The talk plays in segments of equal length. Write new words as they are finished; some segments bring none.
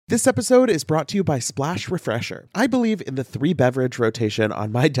This episode is brought to you by Splash Refresher. I believe in the 3-beverage rotation on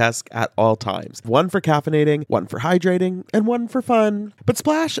my desk at all times. One for caffeinating, one for hydrating, and one for fun. But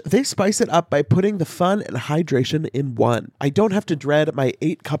Splash, they spice it up by putting the fun and hydration in one. I don't have to dread my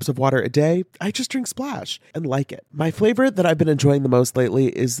 8 cups of water a day. I just drink Splash and like it. My flavor that I've been enjoying the most lately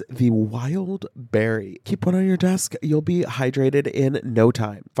is the Wild Berry. Keep one on your desk. You'll be hydrated in no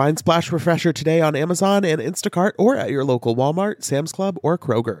time. Find Splash Refresher today on Amazon and Instacart or at your local Walmart, Sam's Club, or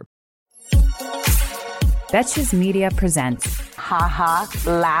Kroger. Betches Media presents Ha ha,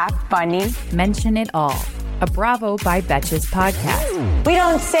 laugh, funny. Mention It All, a Bravo by Betches podcast We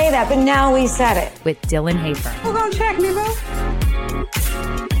don't say that, but now we said it. with Dylan Hafer. Who gonna check me, bro?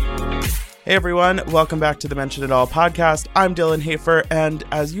 Hey everyone, welcome back to the Mention It All podcast. I'm Dylan Hafer, and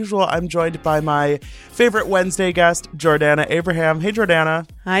as usual, I'm joined by my favorite Wednesday guest, Jordana Abraham. Hey Jordana.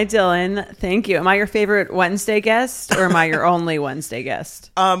 Hi, Dylan. Thank you. Am I your favorite Wednesday guest or am I your only Wednesday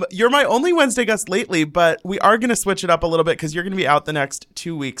guest? You're my only Wednesday guest lately, but we are going to switch it up a little bit because you're going to be out the next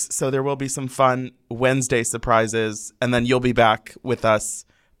 2 weeks, so there will be some fun Wednesday surprises, and then you'll be back with us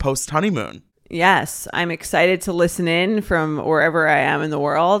post-honeymoon. Yes, I'm excited to listen in from wherever I am in the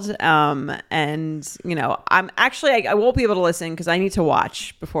world. And, you know, I'm actually, I won't be able to listen because I need to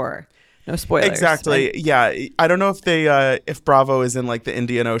watch before. No spoilers. Exactly. Yeah. I don't know if if Bravo is in like the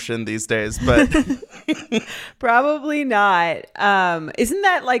Indian Ocean these days, but Probably not. Isn't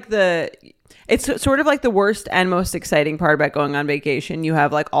that like it's sort of like the worst and most exciting part about going on vacation? You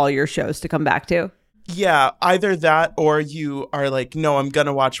have like all your shows to come back to. yeah, either that or you are like, no, I'm going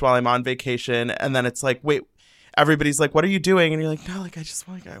to watch while I'm on vacation. And then it's like, wait, everybody's like, what are you doing? And you're like, no, like, I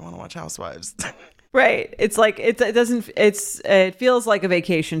want to watch Housewives. Right. It's like it feels like a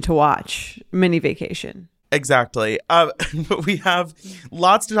vacation to watch, mini vacation. Exactly. But we have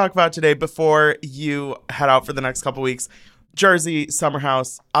lots to talk about today before you head out for the next couple weeks. Jersey, Summer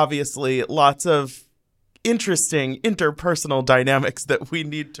House, obviously lots of interesting interpersonal dynamics that we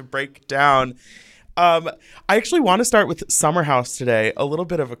need to break down. I actually want to start with Summer House today, a little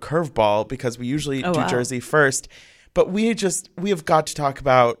bit of a curveball because we usually do Jersey first, but we have got to talk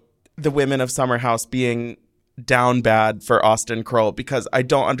about the women of Summer House being down bad for Austin Kroll because I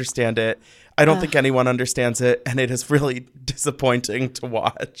don't understand it. I don't think anyone understands it, and it is really disappointing to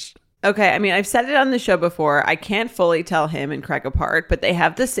watch. Okay, I mean, I've said it on the show before. I can't fully tell him and Craig apart, but they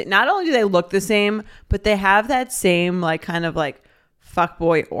have this. Not only do they look the same, but they have that same like kind of like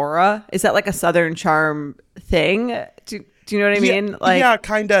fuckboy aura. Is that like a Southern Charm thing? Do you know what I mean? Like, yeah,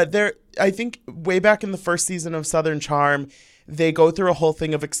 kind of. I think way back in the first season of Southern Charm, they go through a whole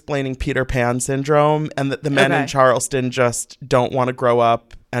thing of explaining Peter Pan syndrome and that the men in Charleston just don't want to grow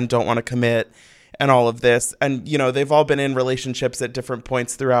up and don't want to commit and all of this. And, you know, they've all been in relationships at different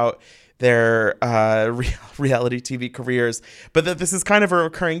points throughout their reality TV careers, but that this is kind of a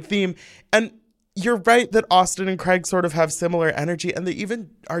recurring theme. And you're right that Austin and Craig sort of have similar energy, and they even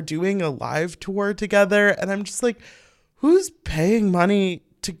are doing a live tour together. And I'm just like, who's paying money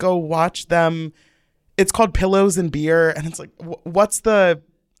to go watch them? It's called Pillows and Beer, and it's like, what's the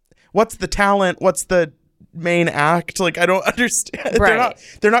talent? What's the main act? Like, I don't understand. Right.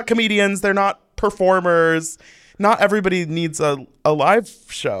 They're not comedians. They're not performers. Not everybody needs a live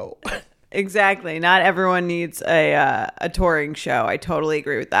show. exactly. Not everyone needs a touring show. I totally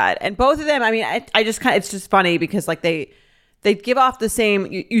agree with that. And both of them, I mean, I just kind of, it's just funny because like they give off the same.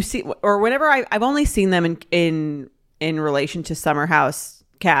 You see, or whenever I've only seen them in relation to Summer House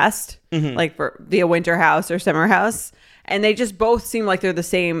cast, like for via Winter House or Summer House, and they just both seem like they're the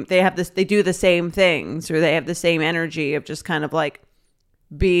same. They do the same things, or they have the same energy of just kind of like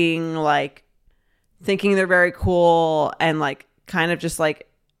being like thinking they're very cool and like kind of just like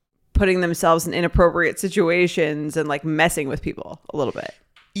putting themselves in inappropriate situations and like messing with people a little bit.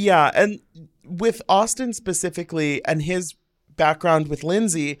 Yeah, and with Austin specifically and his background with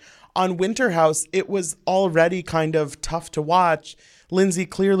Lindsay on Winter House, it was already kind of tough to watch. Lindsay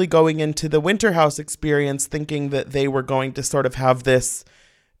clearly going into the Winter House experience thinking that they were going to sort of have this,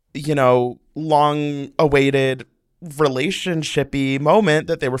 you know, long-awaited relationship-y moment,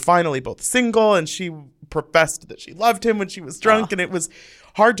 that they were finally both single, and she professed that she loved him when she was drunk, and it was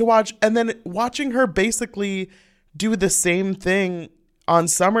hard to watch. And then watching her basically do the same thing on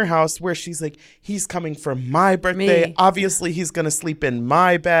Summer House, where she's like, he's coming for my birthday. Me. Obviously, he's going to sleep in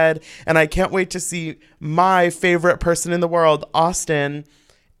my bed. And I can't wait to see my favorite person in the world, Austin.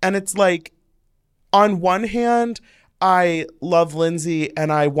 And it's like, on one hand, I love Lindsay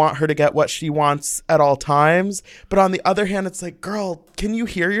and I want her to get what she wants at all times. But on the other hand, it's like, girl, can you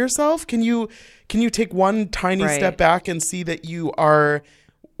hear yourself? Can you take one tiny step back and see that you are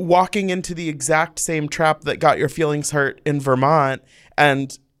walking into the exact same trap that got your feelings hurt in Vermont?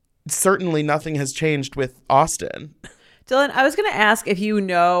 And certainly nothing has changed with Austin. Dylan, I was going to ask if you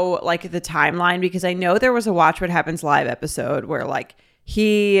know, like, the timeline, because I know there was a Watch What Happens Live episode where, like,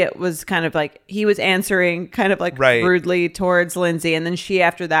 he was kind of like, he was answering kind of like rudely towards Lindsay. And then she,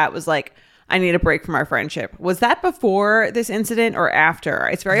 after that, was like, I need a break from our friendship. Was that before this incident or after?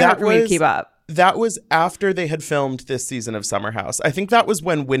 It's very hard for me to keep up. That was after they had filmed this season of Summer House. I think that was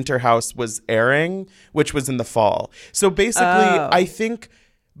when Winter House was airing, which was in the fall. So basically, I think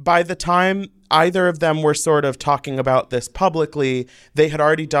by the time either of them were sort of talking about this publicly, they had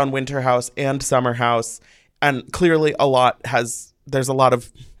already done Winter House and Summer House. And clearly there's a lot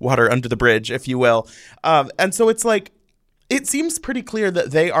of water under the bridge, if you will. And so it's like, it seems pretty clear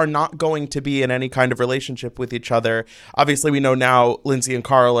that they are not going to be in any kind of relationship with each other. Obviously, we know now Lindsay and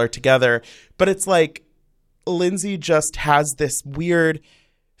Carl are together, but it's like Lindsay just has this weird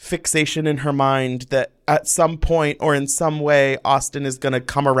fixation in her mind that at some point or in some way, Austin is going to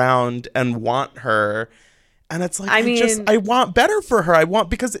come around and want her. And it's like, I want better for her.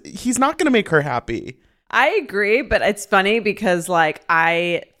 Because he's not going to make her happy. I agree, but it's funny because, like,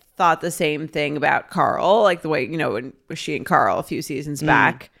 I thought the same thing about Carl, like the way, you know, when she and Carl a few seasons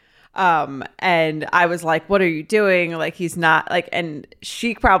back. And I was like, what are you doing? Like, he's not like, and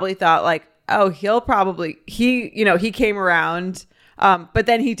she probably thought like, oh, he came around. But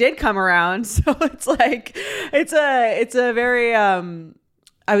then he did come around. So it's like, it's a very,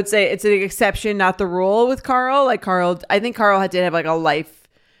 I would say it's an exception, not the rule with Carl. Like I think Carl did have like a life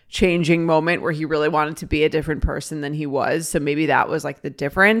changing moment where he really wanted to be a different person than he was. So maybe that was like the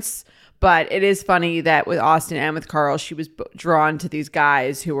difference. But it is funny that with Austin and with Carl, she was drawn to these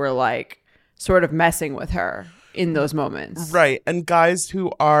guys who were like sort of messing with her in those moments. Right. And guys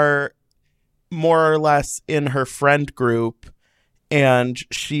who are more or less in her friend group, and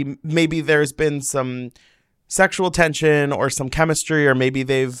maybe there's been some sexual tension or some chemistry, or maybe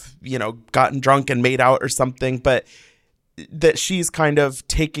they've, gotten drunk and made out or something, but that she's kind of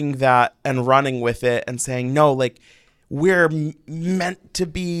taking that and running with it and saying, no, like, we're meant to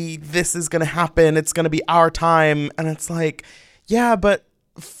be, this is going to happen, it's going to be our time. And it's like, yeah, but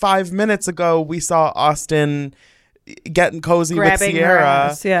 5 minutes ago we saw Austin getting cozy grabbing with Ciara. Her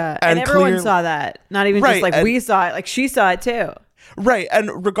ass, yeah. And everyone saw that. Not even just like we saw it, like she saw it too. Right.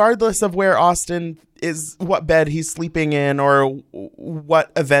 And regardless of where Austin is, what bed he's sleeping in or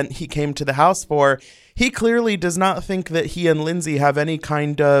what event he came to the house for, he clearly does not think that he and Lindsay have any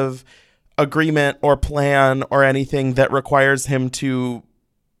kind of agreement or plan or anything that requires him to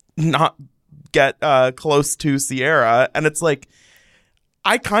not get close to Ciara. And it's like,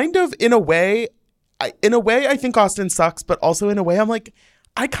 I kind of, in a way, I think Austin sucks, but also in a way, I'm like,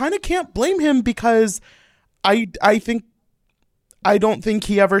 I kind of can't blame him because I don't think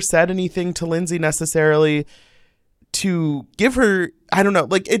he ever said anything to Lindsay necessarily to give her, I don't know,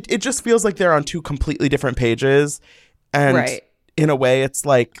 like it just feels like they're on two completely different pages. And in a way, it's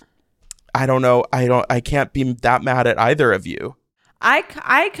like, I don't know, I can't be that mad at either of you.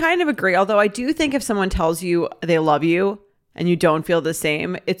 I kind of agree. Although I do think if someone tells you they love you and you don't feel the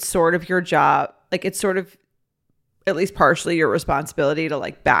same, it's sort of your job. Like, it's sort of at least partially your responsibility to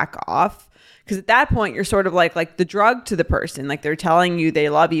like back off. Because at that point, you're sort of like the drug to the person. Like, they're telling you they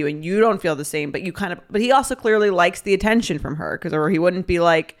love you and you don't feel the same, but but he also clearly likes the attention from her, or he wouldn't be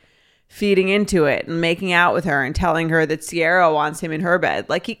like feeding into it and making out with her and telling her that Ciara wants him in her bed.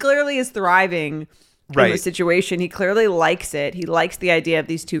 Like, he clearly is thriving in the situation. He clearly likes it. He likes the idea of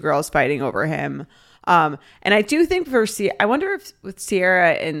these two girls fighting over him. And I do think I wonder if with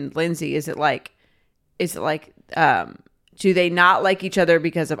Ciara and Lindsay, is it like, do they not like each other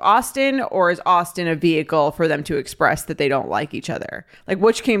because of Austin, or is Austin a vehicle for them to express that they don't like each other? Like,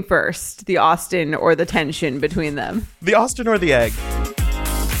 which came first, the Austin or the tension between them? The Austin or the egg?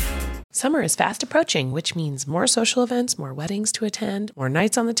 Summer is fast approaching, which means more social events, more weddings to attend, more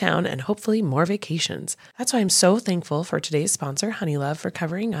nights on the town, and hopefully more vacations. That's why I'm so thankful for today's sponsor, Honeylove, for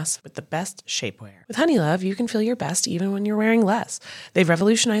covering us with the best shapewear. With Honeylove, you can feel your best even when you're wearing less. They've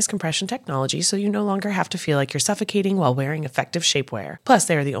revolutionized compression technology, so you no longer have to feel like you're suffocating while wearing effective shapewear. Plus,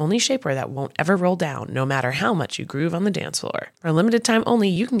 they are the only shapewear that won't ever roll down, no matter how much you groove on the dance floor. For a limited time only,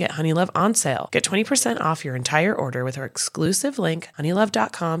 you can get Honeylove on sale. Get 20% off your entire order with our exclusive link,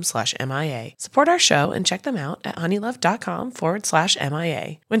 honeylove.com/MILF. honeylove.com/MIA. Support our show and check them out at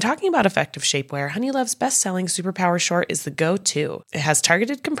honeylove.com/MIA. When talking about effective shapewear, Honeylove's best-selling Superpower Short is the go-to. It has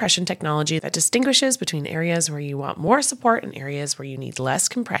targeted compression technology that distinguishes between areas where you want more support and areas where you need less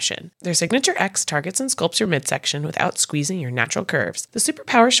compression. Their Signature X targets and sculpts your midsection without squeezing your natural curves. The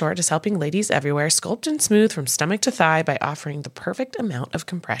Superpower Short is helping ladies everywhere sculpt and smooth from stomach to thigh by offering the perfect amount of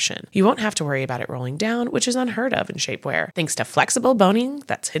compression. You won't have to worry about it rolling down, which is unheard of in shapewear, thanks to flexible boning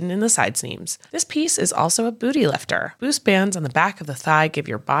that's hidden in the side seams. This piece is also a booty lifter. Boost bands on the back of the thigh give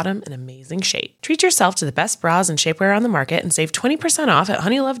your bottom an amazing shape. Treat yourself to the best bras and shapewear on the market and save 20% off at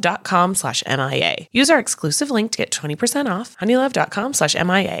honeylove.com/MIA. Use our exclusive link to get 20% off,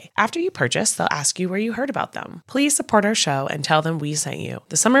 honeylove.com/MIA. After you purchase, they'll ask you where you heard about them. Please support our show and tell them we sent you.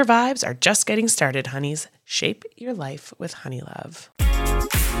 The summer vibes are just getting started, honeys. Shape your life with Honeylove.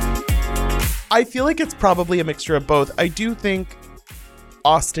 I feel like it's probably a mixture of both. I do think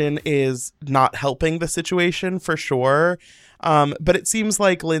Austin is not helping the situation for sure. But it seems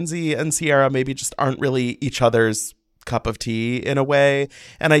like Lindsay and Sierra maybe just aren't really each other's cup of tea in a way.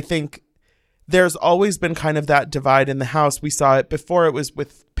 And I think there's always been kind of that divide in the house. We saw it before. It was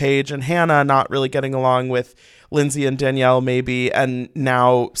with Paige and Hannah not really getting along with Lindsay and Danielle maybe. And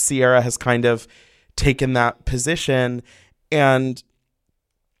now Sierra has kind of taken that position. And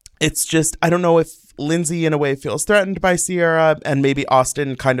it's just, I don't know if Lindsay in a way feels threatened by Sierra, and maybe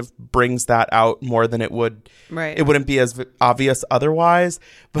Austin kind of brings that out more than it would. Right. It wouldn't be as obvious otherwise.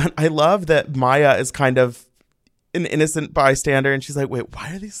 But I love that Maya is kind of an innocent bystander, and she's like, wait,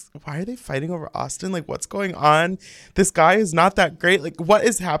 why are they fighting over Austin? Like, what's going on? This guy is not that great. Like, what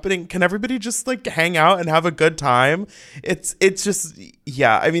is happening? Can everybody just like hang out and have a good time? It's just,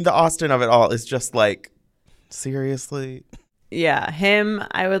 yeah. I mean, the Austin of it all is just like, seriously. Yeah, him,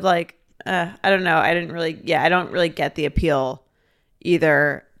 I would like, I don't know. I don't really get the appeal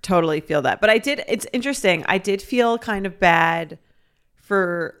either. Totally feel that. But it's interesting. I did feel kind of bad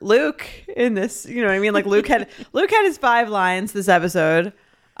for Luke in this, you know what I mean? Like Luke had his 5 lines this episode.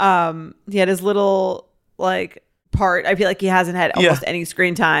 He had his little like part. I feel like he hasn't had almost any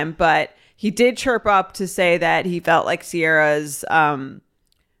screen time, but he did chirp up to say that he felt like Sierra's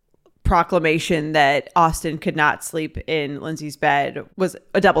proclamation that Austin could not sleep in Lindsay's bed was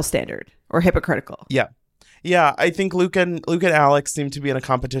a double standard or hypocritical. Yeah, I think Luke and Alex seem to be in a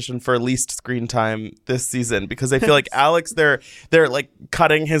competition for least screen time this season, because I feel like Alex, they're like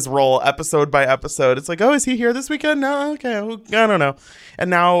cutting his role episode by episode. It's like, oh, is he here this weekend? No, okay, I don't know. And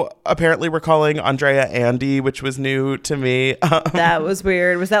now apparently we're calling Andrea Andy, which was new to me. That was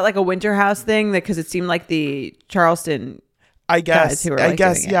weird. Was that like a Winter House thing? Because it seemed like the Charleston guys who were like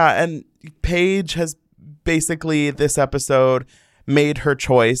doing it. Yeah. And Paige has basically this episode made her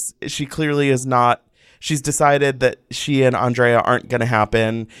choice. She clearly is not. She's decided that she and Andrea aren't going to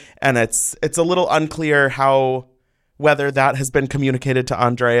happen, and it's a little unclear whether that has been communicated to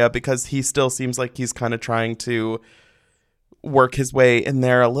Andrea, because he still seems like he's kind of trying to work his way in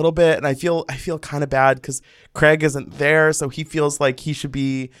there a little bit. And I feel kind of bad because Craig isn't there, so he feels like he should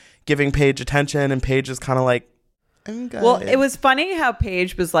be giving Paige attention, and Paige is kind of like, I'm good. Well, it was funny how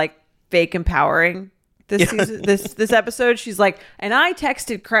Paige was like fake empowering season, this episode. She's like, and I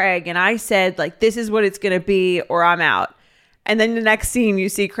texted Craig and I said like, this is what it's gonna be or I'm out. And then the next scene you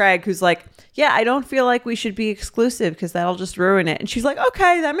see Craig, who's like, yeah, I don't feel like we should be exclusive because that'll just ruin it. And she's like,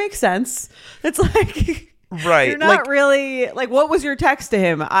 okay, that makes sense. It's like, right, you're not really like, what was your text to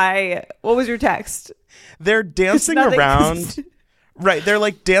him? What was your text? They're dancing around. Right. They're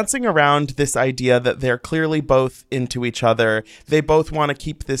like dancing around this idea that they're clearly both into each other. They both want to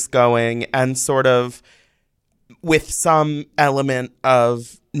keep this going, and sort of with some element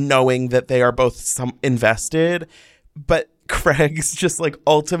of knowing that they are both invested. But Craig's just like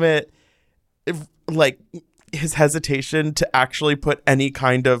ultimate, like his hesitation to actually put any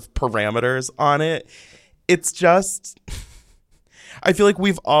kind of parameters on it. It's just, I feel like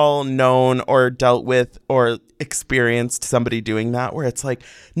we've all known or dealt with or experienced somebody doing that, where it's like,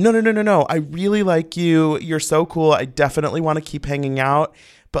 no, I really like you, you're so cool, I definitely want to keep hanging out,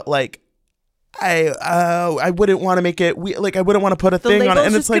 but like I wouldn't want to make it like I wouldn't want to put a thing on it,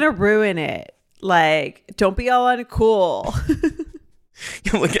 and it's like gonna ruin it. Like, don't be all uncool.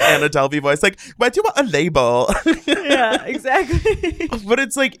 Like Anna Delvey voice, like, why do you want a label? Yeah, exactly. But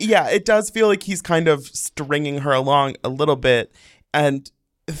it's like, yeah, it does feel like he's kind of stringing her along a little bit. And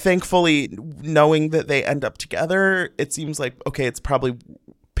thankfully, knowing that they end up together, it seems like, okay,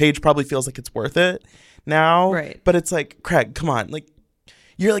 Paige probably feels like it's worth it now. Right. But it's like, Craig, come on. Like,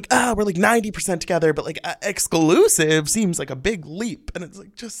 you're like, we're like 90% together, but like exclusive seems like a big leap. And it's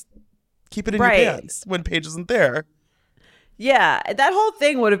like, just keep it in your pants when Paige isn't there. Yeah, that whole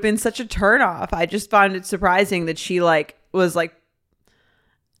thing would have been such a turnoff. I just found it surprising that she was like,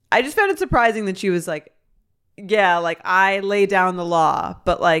 yeah, like I lay down the law,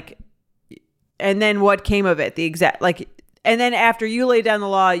 but like, and then what came of it? And then after you lay down the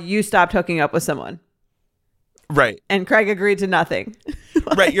law, you stopped hooking up with someone. Right. And Craig agreed to nothing.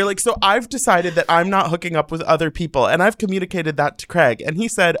 Right. You're like, so I've decided that I'm not hooking up with other people, and I've communicated that to Craig, and he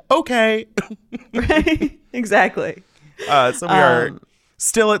said, okay. Right. Exactly. So we are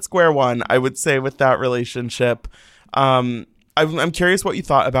still at square one, I would say, with that relationship. I'm curious what you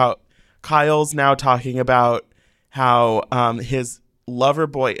thought about Kyle's now talking about how his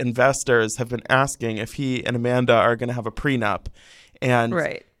Loverboy investors have been asking if he and Amanda are going to have a prenup. And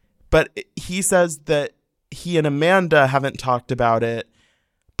right. But he says that he and Amanda haven't talked about it,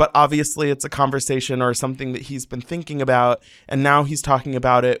 but obviously it's a conversation or something that he's been thinking about. And now he's talking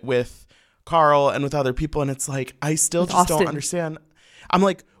about it with Carl and with other people. And it's like, I still just don't understand. I'm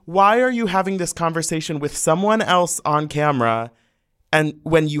like, why are you having this conversation with someone else on camera and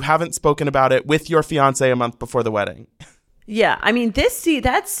when you haven't spoken about it with your fiance a month before the wedding? Yeah, I mean,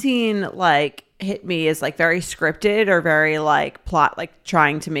 that scene like hit me as like very scripted or very like plot, like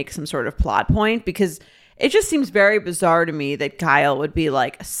trying to make some sort of plot point, because it just seems very bizarre to me that Kyle would be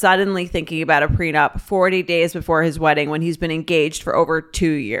like suddenly thinking about a prenup 40 days before his wedding when he's been engaged for over 2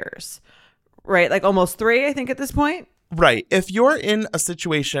 years, right? Like almost 3, I think, at this point. Right. If you're in a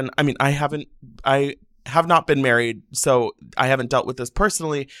situation, I mean, I have not been married, so I haven't dealt with this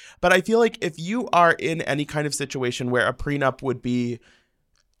personally, but I feel like if you are in any kind of situation where a prenup would be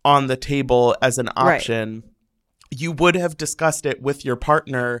on the table as an option, you would have discussed it with your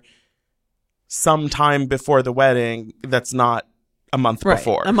partner sometime before the wedding. That's not a month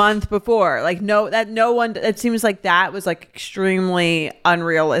before. A month before. Like it seems like that was like extremely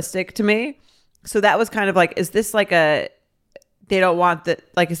unrealistic to me. So that was kind of like, is this like they don't want that,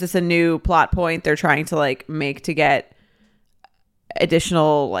 like, is this a new plot point they're trying to like make to get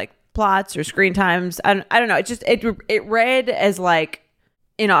additional like plots or screen times? I don't know. It read as like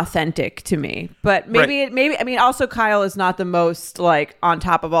inauthentic to me, but maybe I mean, also Kyle is not the most like on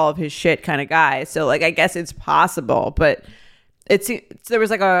top of all of his shit kind of guy. So like, I guess it's possible, but there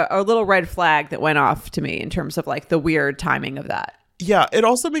was like a little red flag that went off to me in terms of like the weird timing of that. Yeah. It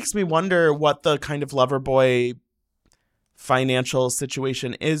also makes me wonder what the kind of Loverboy financial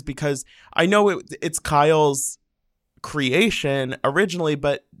situation is, because I know it's Kyle's creation originally,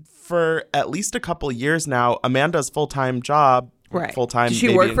 but for at least a couple years now, Amanda's full-time job, full-time. Does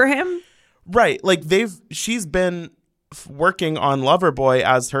she work for him? Right. Like she's been working on Loverboy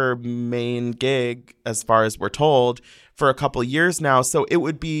as her main gig, as far as we're told, for a couple years now. So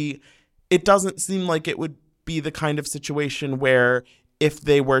it doesn't seem like it would be the kind of situation where if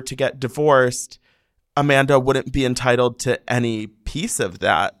they were to get divorced, Amanda wouldn't be entitled to any piece of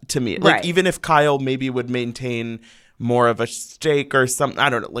that, to me. Like, even if Kyle maybe would maintain more of a stake or something, I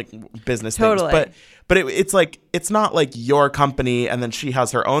don't know, like business things. But it's like, it's not like your company and then she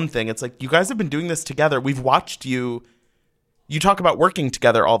has her own thing. It's like, you guys have been doing this together. We've watched you talk about working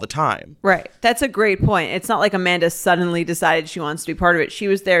together all the time. Right. That's a great point. It's not like Amanda suddenly decided she wants to be part of it. She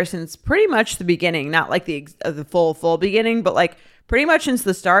was there since pretty much the beginning, not like the full beginning, but like pretty much since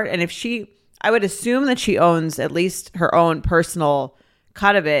the start. And I would assume that she owns at least her own personal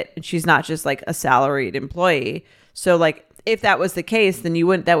cut of it, and she's not just like a salaried employee. So like, if that was the case, then a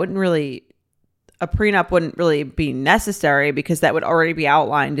prenup wouldn't really be necessary, because that would already be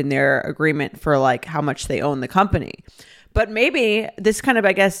outlined in their agreement for like how much they own the company. But maybe this kind of,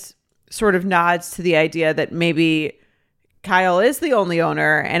 I guess, sort of nods to the idea that maybe Kyle is the only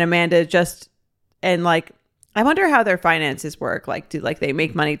owner and Amanda and like, I wonder how their finances work. Like, do like they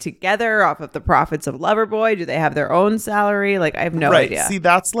make money together off of the profits of Loverboy? Do they have their own salary? Like, I have no idea. See,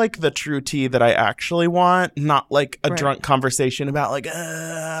 that's like the true tea that I actually want, not like a drunk conversation about like,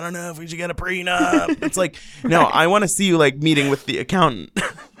 I don't know if we should get a prenup. It's like, no, I want to see you like meeting with the accountant.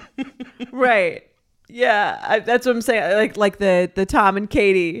 Right. Yeah, that's what I'm saying. Like the Tom and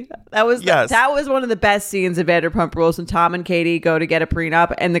Katie. That was one of the best scenes of Vanderpump Rules, when Tom and Katie go to get a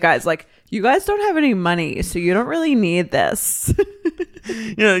prenup, and the guy's like, "You guys don't have any money, so you don't really need this."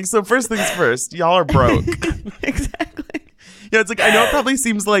 Yeah. So first things first, y'all are broke. Exactly. Yeah, it's like, I know it probably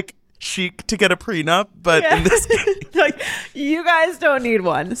seems like chic to get a prenup, but in this case, like, you guys don't need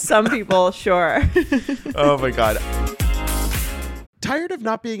one. Some people, sure. Oh my God. Tired of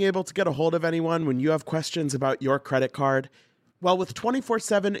not being able to get a hold of anyone when you have questions about your credit card? Well, with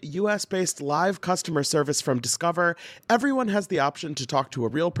 24/7 US-based live customer service from Discover, everyone has the option to talk to a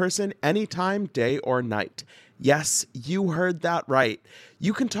real person anytime, day or night. Yes, you heard that right.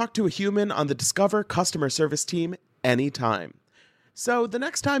 You can talk to a human on the Discover customer service team anytime. So the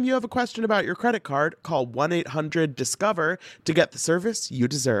next time you have a question about your credit card, call 1-800-DISCOVER to get the service you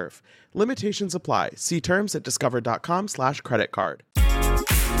deserve. Limitations apply. See terms at discover.com/creditcard.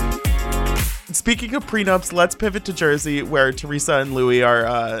 Speaking of prenups, let's pivot to Jersey, where Teresa and Louis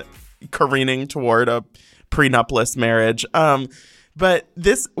are careening toward a prenupless marriage. But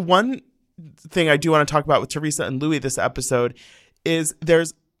this one thing I do want to talk about with Teresa and Louis this episode is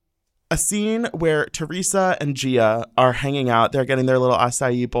there's a scene where Teresa and Gia are hanging out. They're getting their little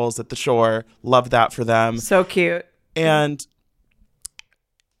acai bowls at the shore. Love that for them. So cute. And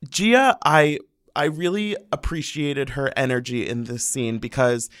Gia, I really appreciated her energy in this scene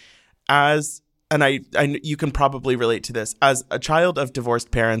because you can probably relate to this, as a child of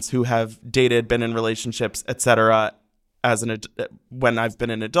divorced parents who have dated, been in relationships, etc. When I've been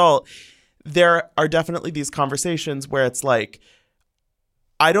an adult, there are definitely these conversations where it's like,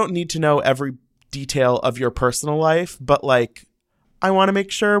 I don't need to know every detail of your personal life, but like, I want to make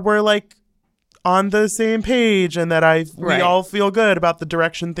sure we're like on the same page and that we all feel good about the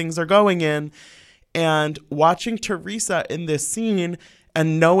direction things are going in. And watching Teresa in this scene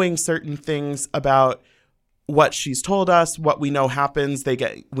and knowing certain things about what she's told us, what we know happens,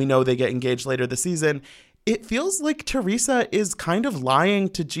 we know they get engaged later this season. It feels like Teresa is kind of lying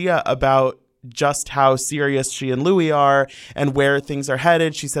to Gia about just how serious she and Louis are and where things are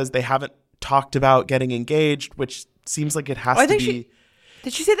headed. She says they haven't talked about getting engaged, which seems like it has to be.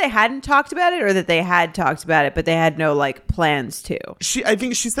 Did she say they hadn't talked about it, or that they had talked about it, but they had no like plans to? I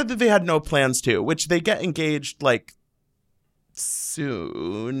think she said that they had no plans to, which they get engaged like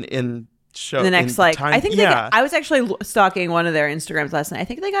soon in the next like time. I think I was actually stalking one of their Instagrams last night. I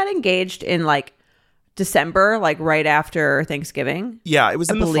think they got engaged in like December, like right after Thanksgiving. Yeah, it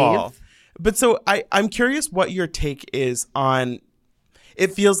was in the fall. But so I'm curious what your take is on,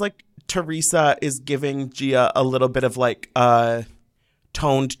 it feels like Teresa is giving Gia a little bit of like a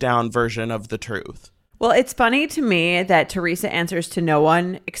toned down version of the truth. Well, it's funny to me that Teresa answers to no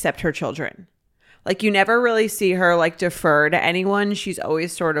one except her children. Like, you never really see her like defer to anyone. She's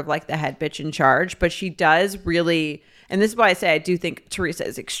always sort of like the head bitch in charge, but she does really, and this is why I say I do think Teresa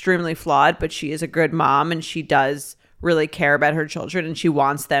is extremely flawed, but she is a good mom and she does really care about her children and she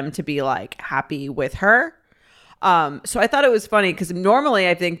wants them to be like happy with her. So I thought it was funny because normally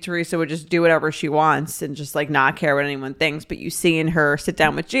I think Teresa would just do whatever she wants and just like not care what anyone thinks. But you see in her sit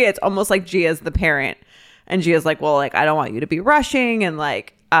down with Gia, it's almost like Gia's the parent and Gia's like, well, like, I don't want you to be rushing and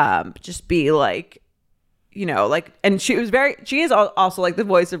like, just be like, you know, like, and she is also like the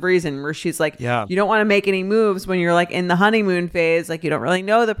voice of reason where she's like, yeah, you don't want to make any moves when you're like in the honeymoon phase, like you don't really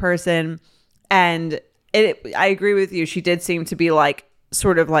know the person. And I agree with you. She did seem to be like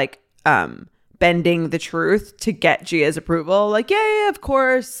sort of like bending the truth to get Gia's approval. Like, yeah, of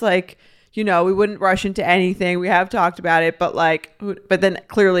course. Like, you know, we wouldn't rush into anything. We have talked about it, but then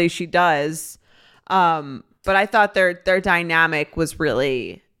clearly she does. But I thought their dynamic was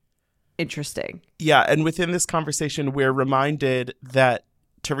really interesting. Yeah, and within this conversation, we're reminded that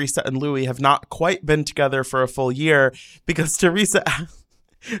Teresa and Louis have not quite been together for a full year because Teresa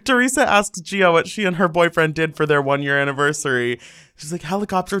asks Gia what she and her boyfriend did for their 1-year anniversary. She's like,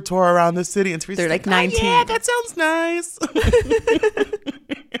 helicopter tour around the city. And Teresa's they're like 19. Oh, yeah, that sounds nice.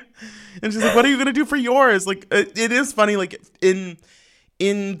 And she's like, what are you going to do for yours? Like, it is funny. Like, in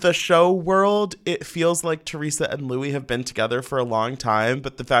the show world, it feels like Teresa and Louis have been together for a long time.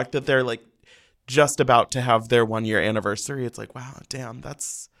 But the fact that they're, like, just about to have their 1-year anniversary, it's like, wow, damn,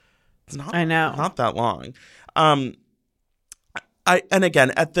 it's not that long. And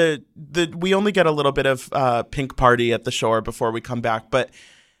again, at the we only get a little bit of pink party at the shore before we come back, but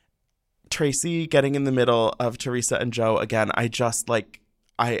Tracy getting in the middle of Teresa and Joe again, I just like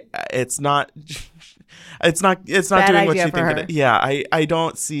it's not doing what you think it is. Yeah, I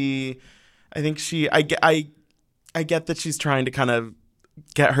don't see. I think I get that she's trying to kind of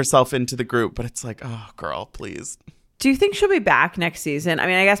get herself into the group, but it's like, oh, girl, please. Do you think she'll be back next season? I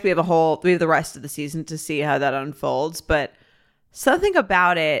mean, I guess we have the rest of the season to see how that unfolds, but something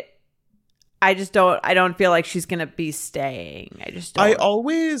about it, I don't feel like she's going to be staying. I just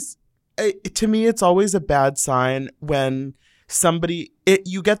don't. To me, it's always a bad sign when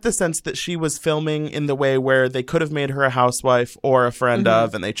you get the sense that she was filming in the way where they could have made her a housewife or a friend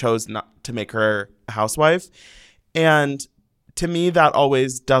of, and they chose not to make her a housewife. And to me, that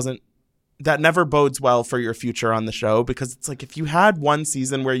never bodes well for your future on the show, because it's like, if you had one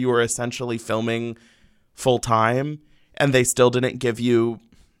season where you were essentially filming full time and they still didn't give you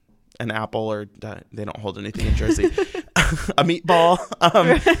an apple, or they don't hold anything in Jersey, a meatball.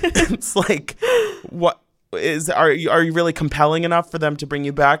 It's like, are you really compelling enough for them to bring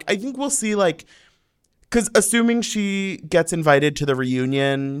you back? I think we'll see like Because assuming she gets invited to the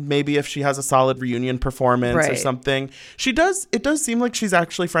reunion, maybe if she has a solid reunion performance or something, it does seem like she's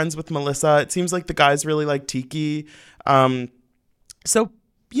actually friends with Melissa. It seems like the guys really like Tiki. So,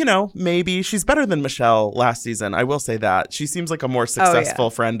 maybe she's better than Michelle last season. I will say that. She seems like a more successful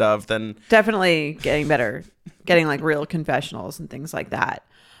friend of than... Definitely getting better, getting like real confessionals and things like that.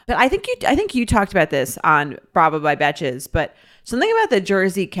 But I think you talked about this on Bravo by Betches, but something about the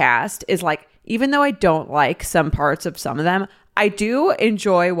Jersey cast is like, even though I don't like some parts of some of them, I do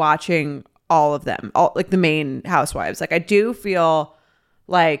enjoy watching all of them, all like the main housewives. Like I do feel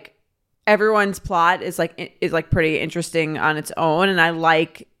like everyone's plot is pretty interesting on its own, and I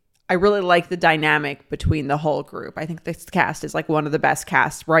really like the dynamic between the whole group. I think this cast is like one of the best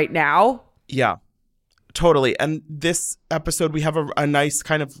casts right now. Yeah, totally. And this episode, we have a nice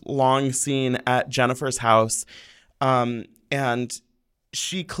kind of long scene at Jennifer's house, and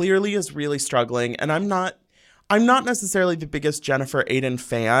she clearly is really struggling. And I'm not necessarily the biggest Jennifer Aydin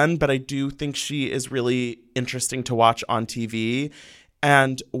fan, but I do think she is really interesting to watch on TV.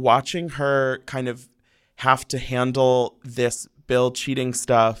 And watching her kind of have to handle this Bill cheating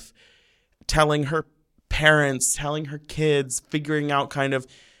stuff, telling her parents, telling her kids, figuring out kind of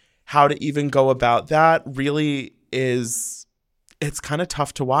how to even go about that really is, it's kind of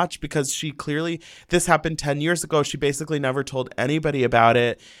tough to watch because she clearly, this happened 10 years ago. She basically never told anybody about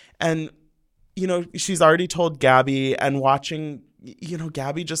it. And, she's already told Gabby, and watching,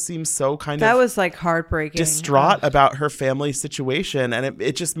 Gabby just seems so that was like heartbreaking, distraught about her family situation. And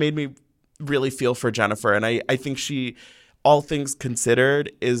it just made me really feel for Jennifer. And I think she, all things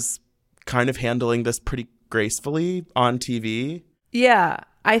considered, is kind of handling this pretty gracefully on TV. Yeah,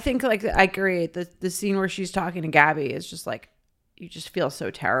 I think like I agree. The scene where she's talking to Gabby is just like, you just feel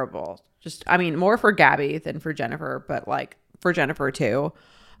so terrible. Just, I mean, more for Gabby than for Jennifer, but like for Jennifer too.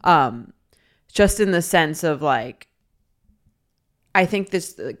 Just in the sense of like, I think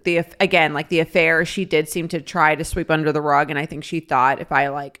this, the affair, she did seem to try to sweep under the rug. And I think she thought, if I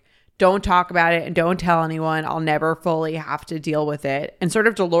like don't talk about it and don't tell anyone, I'll never fully have to deal with it. And sort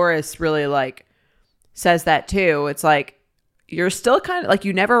of Dolores really like says that too. It's like, you're still kind of like,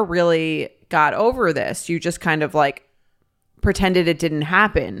 you never really got over this. You just kind of like pretended it didn't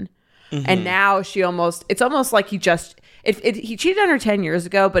happen. Mm-hmm. And now it's almost like he cheated on her 10 years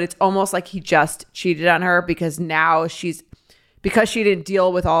ago, but it's almost like he just cheated on her because now because she didn't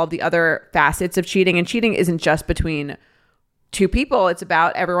deal with all of the other facets of cheating. And cheating isn't just between two people. It's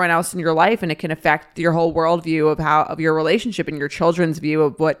about everyone else in your life, and it can affect your whole worldview of your relationship and your children's view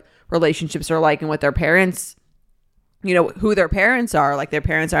of what relationships are like and what their parents, who their parents are. Like, their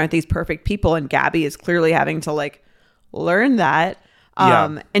parents aren't these perfect people, and Gabby is clearly having to like learn that.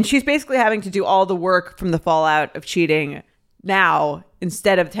 And she's basically having to do all the work from the fallout of cheating now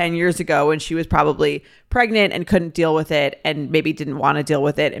instead of 10 years ago when she was probably pregnant and couldn't deal with it and maybe didn't want to deal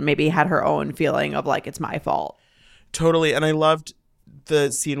with it and maybe had her own feeling of like, it's my fault. Totally. And I loved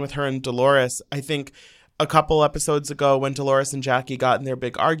the scene with her and Dolores. I think a couple episodes ago when Dolores and Jackie got in their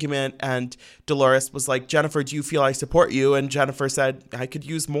big argument and Dolores was like, Jennifer, do you feel I support you? And Jennifer said, I could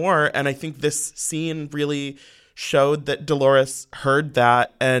use more. And I think this scene really showed that Dolores heard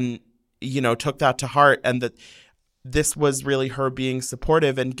that and, took that to heart, and that this was really her being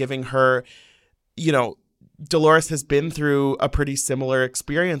supportive and giving her, Dolores has been through a pretty similar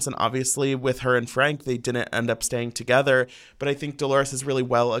experience. And obviously with her and Frank, they didn't end up staying together. But I think Dolores is really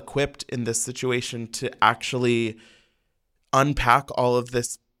well equipped in this situation to actually unpack all of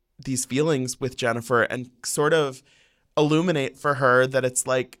these feelings with Jennifer and sort of illuminate for her that it's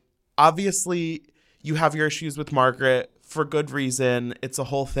like, obviously you have your issues with Margaret for good reason. It's a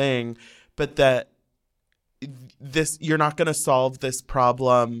whole thing, but that you're not going to solve this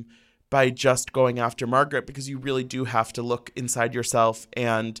problem by just going after Margaret, because you really do have to look inside yourself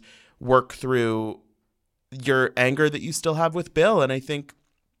and work through your anger that you still have with Bill. And I think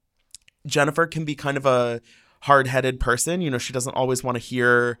Jennifer can be kind of a hard-headed person. She doesn't always want to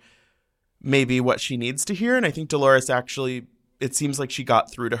hear maybe what she needs to hear. And I think Dolores actually, it seems like she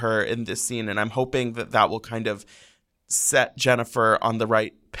got through to her in this scene. And I'm hoping that will kind of set Jennifer on the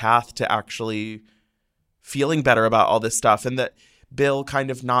right path to actually feeling better about all this stuff. And that Bill kind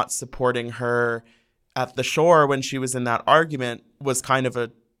of not supporting her at the shore when she was in that argument was kind of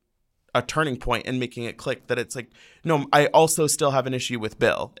a turning point and making it click that it's like, no, I also still have an issue with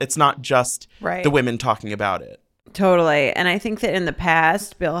Bill. It's not just the women talking about it. Totally. And I think that in the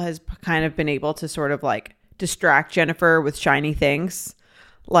past, Bill has kind of been able to sort of like distract Jennifer with shiny things.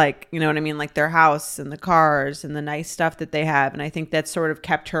 Like, you know what I mean? Like their house and the cars and the nice stuff that they have. And I think that sort of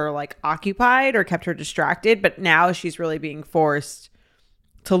kept her like occupied or kept her distracted. But now she's really being forced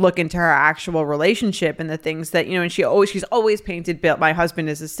to look into her actual relationship and the things that, you know, and she's always painted Bill, my husband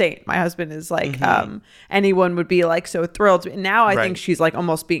is a saint. My husband is like, anyone would be like so thrilled. And now I think she's like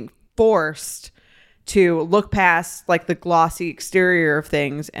almost being forced to look past like the glossy exterior of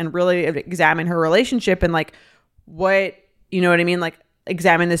things and really examine her relationship and like what, you know what I mean? Like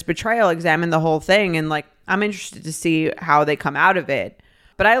examine this betrayal, examine the whole thing. And like, I'm interested to see how they come out of it.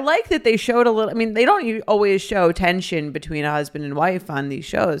 But I like that they showed a little, I mean, they don't always show tension between a husband and wife on these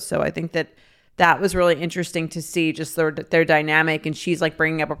shows. So I think that was really interesting to see just their dynamic. And she's like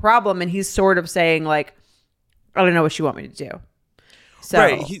bringing up a problem and he's sort of saying like, I don't know what you want me to do. So,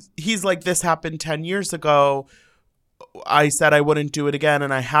 right. He's like, this happened 10 years ago. I said I wouldn't do it again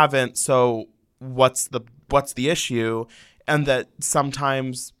and I haven't. So what's the issue? And that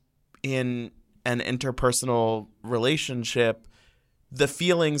sometimes in an interpersonal relationship, the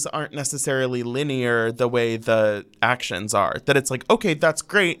feelings aren't necessarily linear the way the actions are. That it's like, okay, that's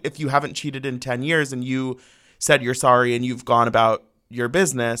great if you haven't cheated in 10 years and you said you're sorry and you've gone about your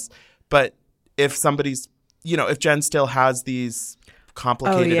business. But if somebody's, you know, if Jen still has these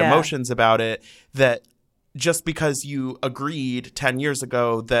complicated emotions about it, that just because you agreed 10 years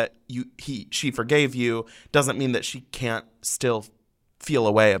ago that she forgave you doesn't mean that she can't still feel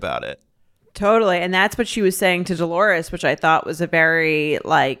a way about it. Totally. And that's what she was saying to Dolores, which I thought was a very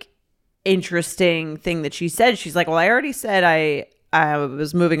like interesting thing that she said. She's like, well, I already said I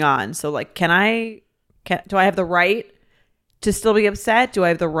was moving on. So like, do I have the right to still be upset? Do I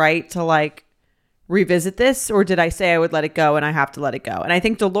have the right to like revisit this? Or did I say I would let it go and I have to let it go? And I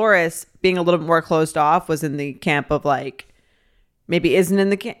think Dolores being a little bit more closed off was in the camp of like, maybe isn't in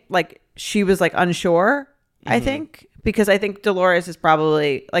the camp. Like she was like unsure, I think. Because I think Dolores is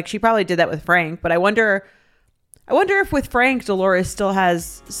probably like she probably did that with Frank, but I wonder if with Frank Dolores still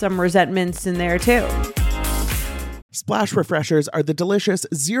has some resentments in there too. Splash Refreshers are the delicious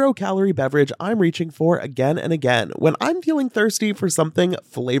 0-calorie beverage I'm reaching for again and again when I'm feeling thirsty for something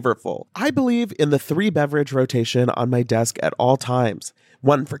flavorful. I believe in the 3-beverage rotation on my desk at all times.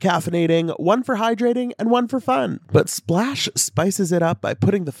 One for caffeinating, one for hydrating, and one for fun. But Splash spices it up by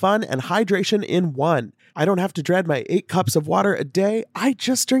putting the fun and hydration in one. I don't have to dread my 8 cups of water a day. I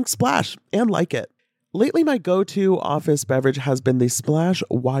just drink Splash and like it. Lately, my go-to office beverage has been the Splash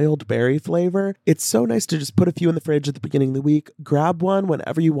Wild Berry flavor. It's so nice to just put a few in the fridge at the beginning of the week, grab one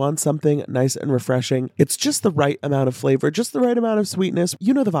whenever you want something nice and refreshing. It's just the right amount of flavor, just the right amount of sweetness.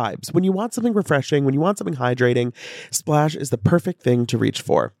 You know the vibes. When you want something refreshing, when you want something hydrating, Splash is the perfect thing to reach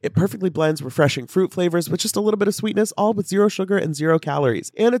for. It perfectly blends refreshing fruit flavors with just a little bit of sweetness, all with 0 sugar and 0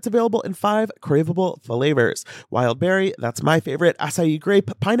 calories. And it's available in 5 craveable flavors. Wild Berry, that's my favorite, acai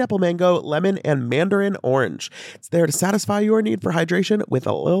grape, pineapple mango, lemon, and mandarin orange. It's there to satisfy your need for hydration with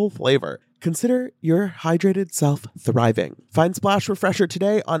a little flavor. Consider your hydrated self thriving. Find Splash Refresher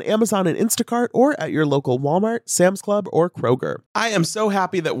today on Amazon and Instacart or at your local Walmart, Sam's Club, or Kroger. I am so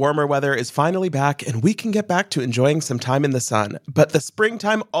happy that warmer weather is finally back and we can get back to enjoying some time in the sun. But the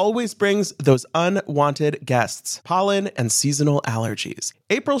springtime always brings those unwanted guests, pollen and seasonal allergies.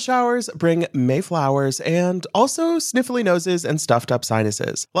 April showers bring May flowers and also sniffly noses and stuffed up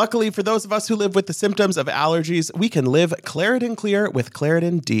sinuses. Luckily, for those of us who live with the symptoms of allergies, we can live Claritin Clear with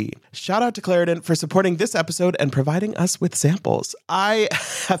Claritin D. Shout out to Claritin for supporting this episode and providing us with samples. I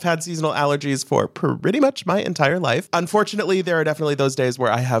have had seasonal allergies for pretty much my entire life. Unfortunately, there are definitely those days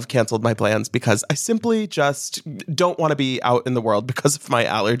where I have canceled my plans because I simply just don't want to be out in the world because of my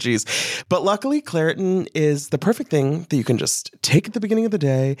allergies. But luckily, Claritin is the perfect thing that you can just take at the beginning of the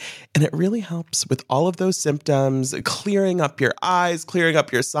day, and it really helps with all of those symptoms, clearing up your eyes, clearing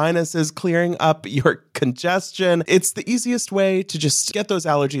up your sinuses, clearing up your congestion. It's the easiest way to just get those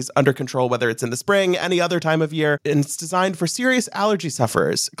allergies under control, whether it's in the spring, any other time of year, and it's designed for serious allergy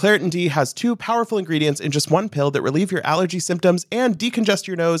sufferers. Claritin D has 2 powerful ingredients in just one pill that relieve your allergy symptoms and decongest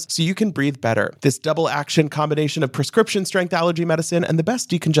your nose so you can breathe better. This double action combination of prescription strength allergy medicine and the best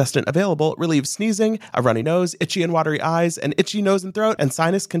decongestant available relieves sneezing, a runny nose, itchy and watery eyes, an itchy nose and throat, and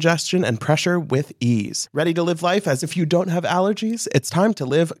sinus congestion and pressure with ease. Ready to live life as if you don't have allergies? It's time to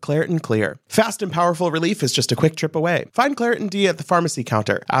live Claritin Clear. Fast and powerful relief is just a quick trip away. Find Claritin D at the pharmacy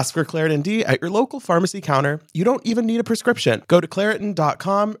counter. Ask for Claritin D at your local pharmacy counter. You don't even need a prescription. Go to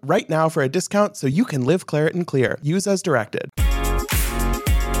Claritin.com right now for a discount so you can live Claritin Clear. Use as directed.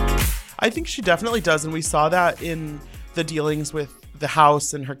 I think she definitely does, and we saw that in the dealings with the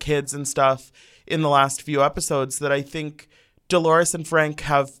house and her kids and stuff in the last few episodes, that I think Dolores and Frank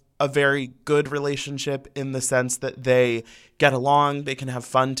have a very good relationship in the sense that they get along, they can have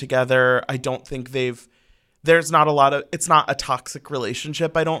fun together. I don't think it's not a toxic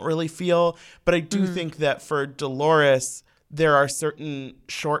relationship, I don't really feel, but I do think that for Dolores, there are certain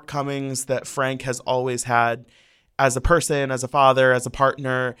shortcomings that Frank has always had as a person, as a father, as a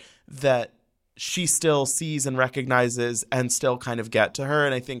partner, that she still sees and recognizes and still kind of get to her.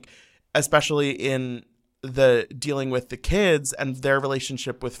 And I think especially in the dealing with the kids and their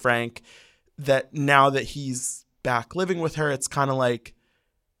relationship with Frank, that now that he's back living with her, it's kind of like,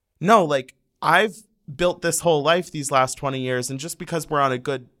 no, like I've built this whole life these last 20 years. And just because we're on a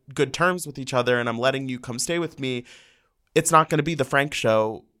good terms with each other and I'm letting you come stay with me, it's not going to be the Frank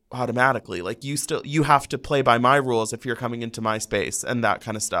show automatically. Like you have to play by my rules if you're coming into my space and that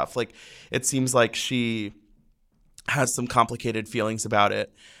kind of stuff. Like it seems like she has some complicated feelings about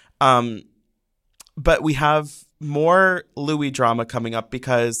it. But we have more Louis drama coming up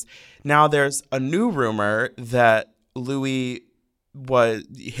because now there's a new rumor that Louis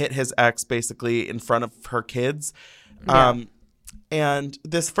hit his ex basically in front of her kids. Yeah. And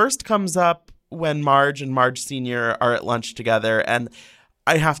this first comes up when Marge and Marge Sr. are at lunch together. And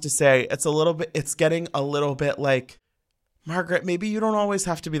I have to say, it's getting a little bit like, Margaret, maybe you don't always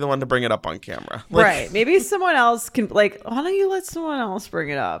have to be the one to bring it up on camera. Like, right. Maybe someone else can, like, why don't you let someone else bring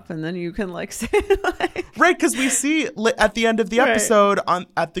it up? And then you can, like, say, like... Right, because we see at the end of the episode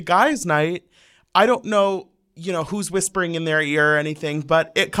at the guys' night, I don't know, who's whispering in their ear or anything,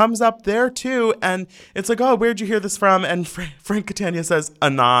 but it comes up there too. And it's like, oh, where'd you hear this from? And Frank Catania says,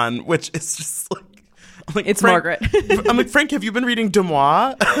 Anon, which is just like, it's Margaret. I'm like, Frank, have you been reading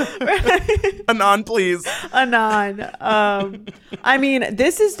Demois? Anon, please. Anon. I mean,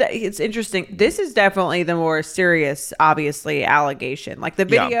 it's interesting. This is definitely the more serious, obviously, allegation. Like the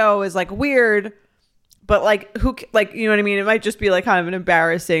video is like weird, but like you know what I mean? It might just be like kind of an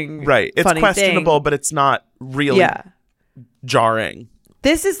embarrassing, right? It's funny questionable, thing. But it's not really jarring.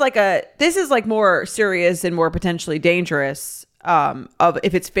 This is like more serious and more potentially dangerous. Of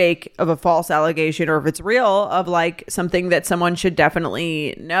if it's fake, of a false allegation, or if it's real, of like something that someone should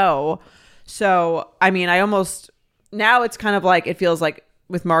definitely know. So, I mean, now it's kind of like, it feels like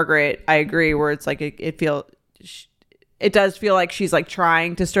with Margaret, I agree, where it's like, it does feel like she's like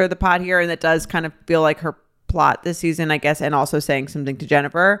trying to stir the pot here. And it does kind of feel like her plot this season, I guess, and also saying something to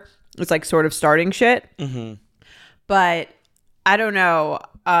Jennifer. It's like sort of starting shit. Mm-hmm. But I don't know.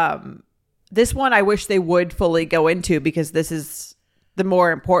 This one I wish they would fully go into because this is the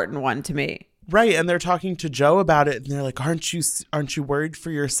more important one to me. Right. And they're talking to Joe about it and they're like, aren't you worried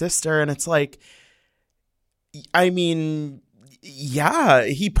for your sister? And it's like, I mean, yeah,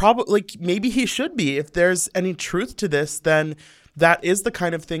 he probably, like, maybe he should be. If there's any truth to this, then that is the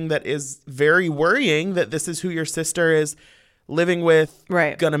kind of thing that is very worrying, that this is who your sister is living with,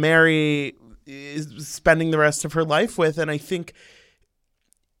 right, gonna marry, is spending the rest of her life with. And I think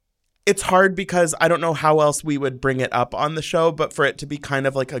it's hard because I don't know how else we would bring it up on the show, but for it to be kind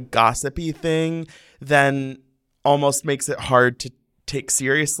of like a gossipy thing then almost makes it hard to take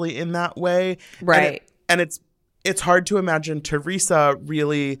seriously in that way. Right. And it's hard to imagine Teresa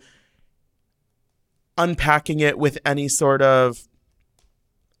really unpacking it with any sort of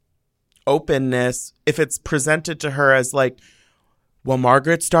openness if it's presented to her as like, well,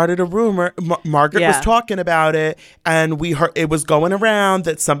 Margaret started a rumor. Margaret was talking about it, and we heard it was going around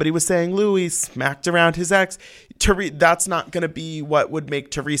that somebody was saying Louis smacked around his ex. That's not going to be what would make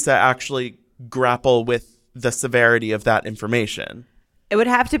Teresa actually grapple with the severity of that information. It would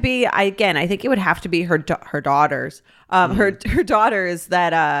have to be, I think it would have to be her daughters, her daughters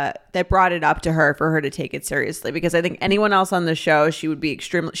that brought it up to her for her to take it seriously. Because I think anyone else on the show, she would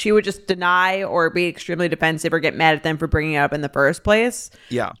just deny or be extremely defensive or get mad at them for bringing it up in the first place.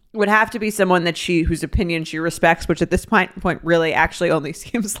 Yeah, it would have to be someone whose opinion she respects, which at this point really actually only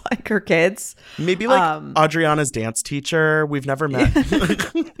seems like her kids. Maybe like Adriana's dance teacher. We've never met.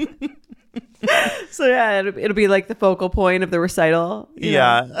 So yeah, it'll be like the focal point of the recital.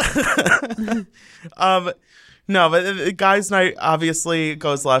 Yeah. No, but the guys' night obviously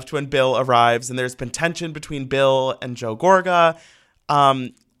goes left when Bill arrives, and there's been tension between Bill and Joe Gorga.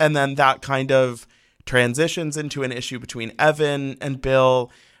 And then that kind of transitions into an issue between Evan and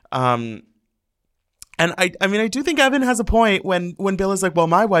Bill. And I mean, I do think Evan has a point when Bill is like, well,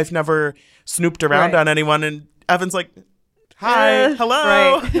 my wife never snooped around on anyone. And Evan's like, hi,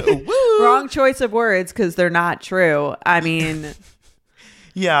 hello. Right. Wrong choice of words because they're not true. I mean.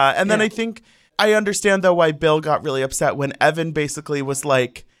 Yeah. And then I think I understand, though, why Bill got really upset when Evan basically was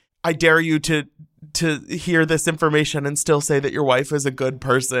like, I dare you to hear this information and still say that your wife is a good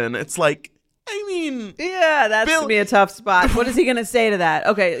person. It's like, I mean. Yeah, that's going to be a tough spot. What is he going to say to that?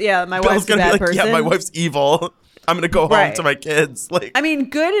 Okay, yeah, my wife's a bad person. Yeah, my wife's evil. I'm going to go home to my kids. Like, I mean,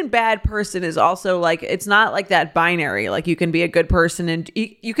 good and bad person is also like, it's not like that binary. Like you can be a good person and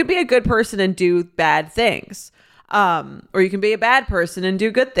you can be a good person and do bad things. Or you can be a bad person and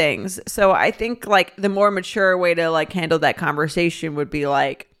do good things. So I think like the more mature way to like handle that conversation would be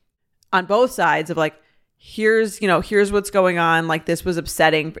like on both sides of like, here's what's going on. Like, this was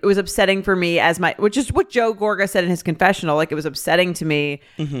upsetting. It was upsetting for me which is what Joe Gorga said in his confessional. Like, it was upsetting to me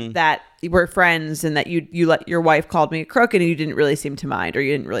that we're friends and that you let your wife called me a crook and you didn't really seem to mind, or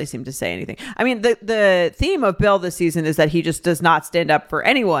you didn't really seem to say anything. I mean, the theme of Bill this season is that he just does not stand up for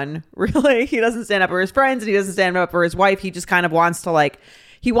anyone, really. He doesn't stand up for his friends and he doesn't stand up for his wife. He just kind of wants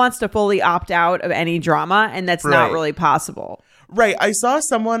to fully opt out of any drama, and that's not really possible. Right. I saw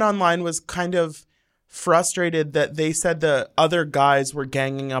someone online was kind of frustrated that they said the other guys were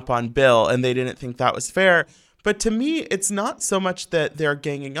ganging up on Bill and they didn't think that was fair. But to me, it's not so much that they're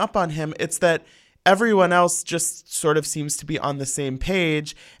ganging up on him. It's that everyone else just sort of seems to be on the same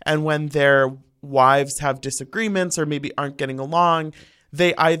page. And when their wives have disagreements or maybe aren't getting along,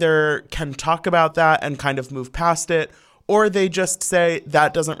 they either can talk about that and kind of move past it, or they just say,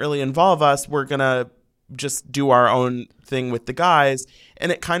 that doesn't really involve us. We're going to just do our own thing with the guys.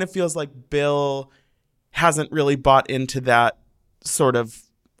 And it kind of feels like Bill hasn't really bought into that sort of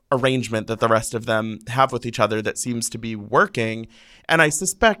arrangement that the rest of them have with each other that seems to be working. And I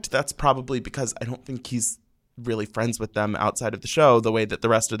suspect that's probably because I don't think he's really friends with them outside of the show the way that the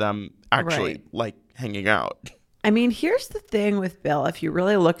rest of them actually like hanging out. I mean, here's the thing with Bill. If you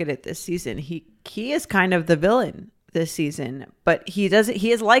really look at it this season, he is kind of the villain this season, but he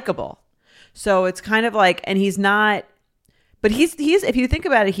is likable. So it's kind of like, and he's not, but he's if you think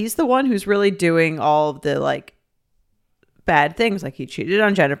about it, he's the one who's really doing all of the like bad things. Like, he cheated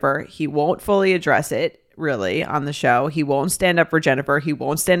on Jennifer. He won't fully address it really on the show. He won't stand up for Jennifer. He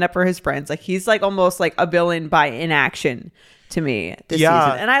won't stand up for his friends. Like, he's like almost like a villain by inaction to me this season.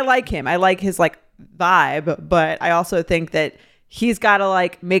 And I like him. I like his like vibe, but I also think that he's got to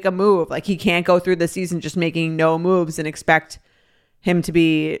like make a move. Like, he can't go through the season just making no moves and expect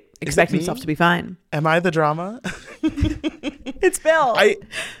himself to be fine. Am I the drama? It's Bill.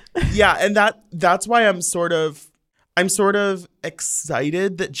 And that's why I'm sort of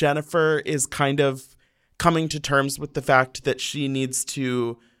excited that Jennifer is kind of coming to terms with the fact that she needs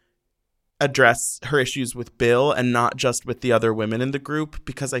to address her issues with Bill and not just with the other women in the group,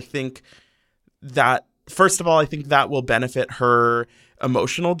 because I think that, first of all, I think that will benefit her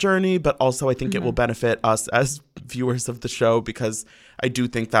emotional journey, but also I think it will benefit us as viewers of the show, because I do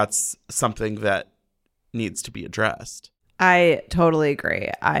think that's something that needs to be addressed. I totally agree.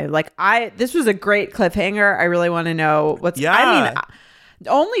 This was a great cliffhanger. I really want to know I mean,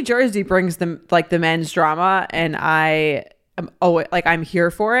 only Jersey brings them like the men's drama, and I'm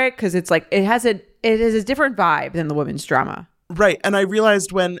here for it, because it's like it has a different vibe than the women's drama. Right. And I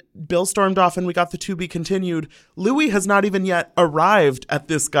realized when Bill stormed off and we got the to be continued, Louis has not even yet arrived at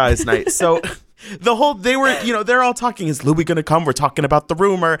this guy's night. So they're all talking, is Louis going to come? We're talking about the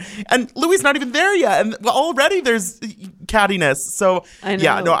rumor. And Louis not even there yet. And already there's cattiness. So I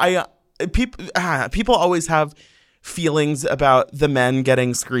know. People always have feelings about the men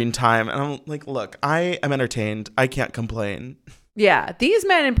getting screen time. And I'm like, look, I am entertained. I can't complain. Yeah, these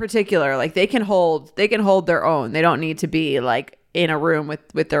men in particular, like they can hold their own. They don't need to be like in a room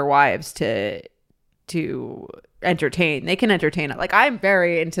with their wives to entertain. They can entertain it. Like, I'm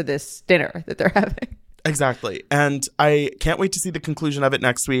very into this dinner that they're having. Exactly. And I can't wait to see the conclusion of it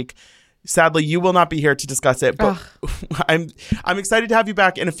next week. Sadly, you will not be here to discuss it, but I'm excited to have you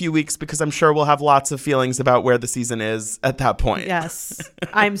back in a few weeks, because I'm sure we'll have lots of feelings about where the season is at that point. Yes.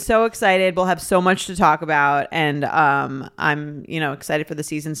 I'm so excited. We'll have so much to talk about, and I'm, excited for the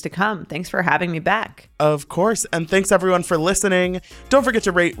seasons to come. Thanks for having me back. Of course. And thanks everyone for listening. Don't forget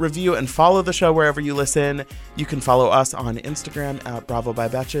to rate, review, and follow the show wherever you listen. You can follow us on Instagram at Bravo by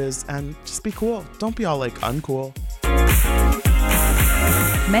Betches, and just be cool. Don't be all like uncool.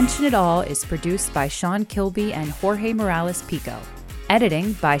 Mention It All is produced by Sean Kilby and Jorge Morales Pico.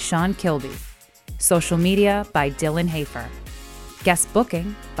 Editing by Sean Kilby. Social media by Dylan Hafer. Guest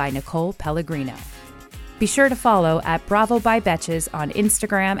booking by Nicole Pellegrino. Be sure to follow at Bravo by Betches on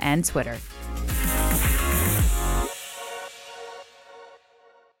Instagram and Twitter.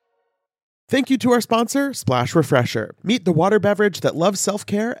 Thank you to our sponsor, Splash Refresher. Meet the water beverage that loves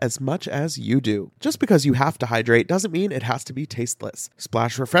self-care as much as you do. Just because you have to hydrate doesn't mean it has to be tasteless.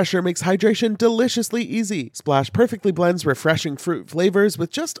 Splash Refresher makes hydration deliciously easy. Splash perfectly blends refreshing fruit flavors with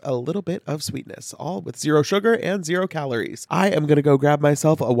just a little bit of sweetness, all with 0 sugar and 0 calories. I am going to go grab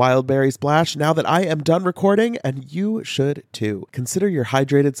myself a wild berry splash now that I am done recording, and you should too. Consider your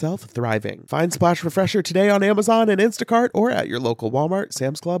hydrated self thriving. Find Splash Refresher today on Amazon and Instacart, or at your local Walmart,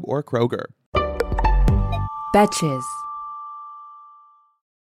 Sam's Club, or Kroger. Betches.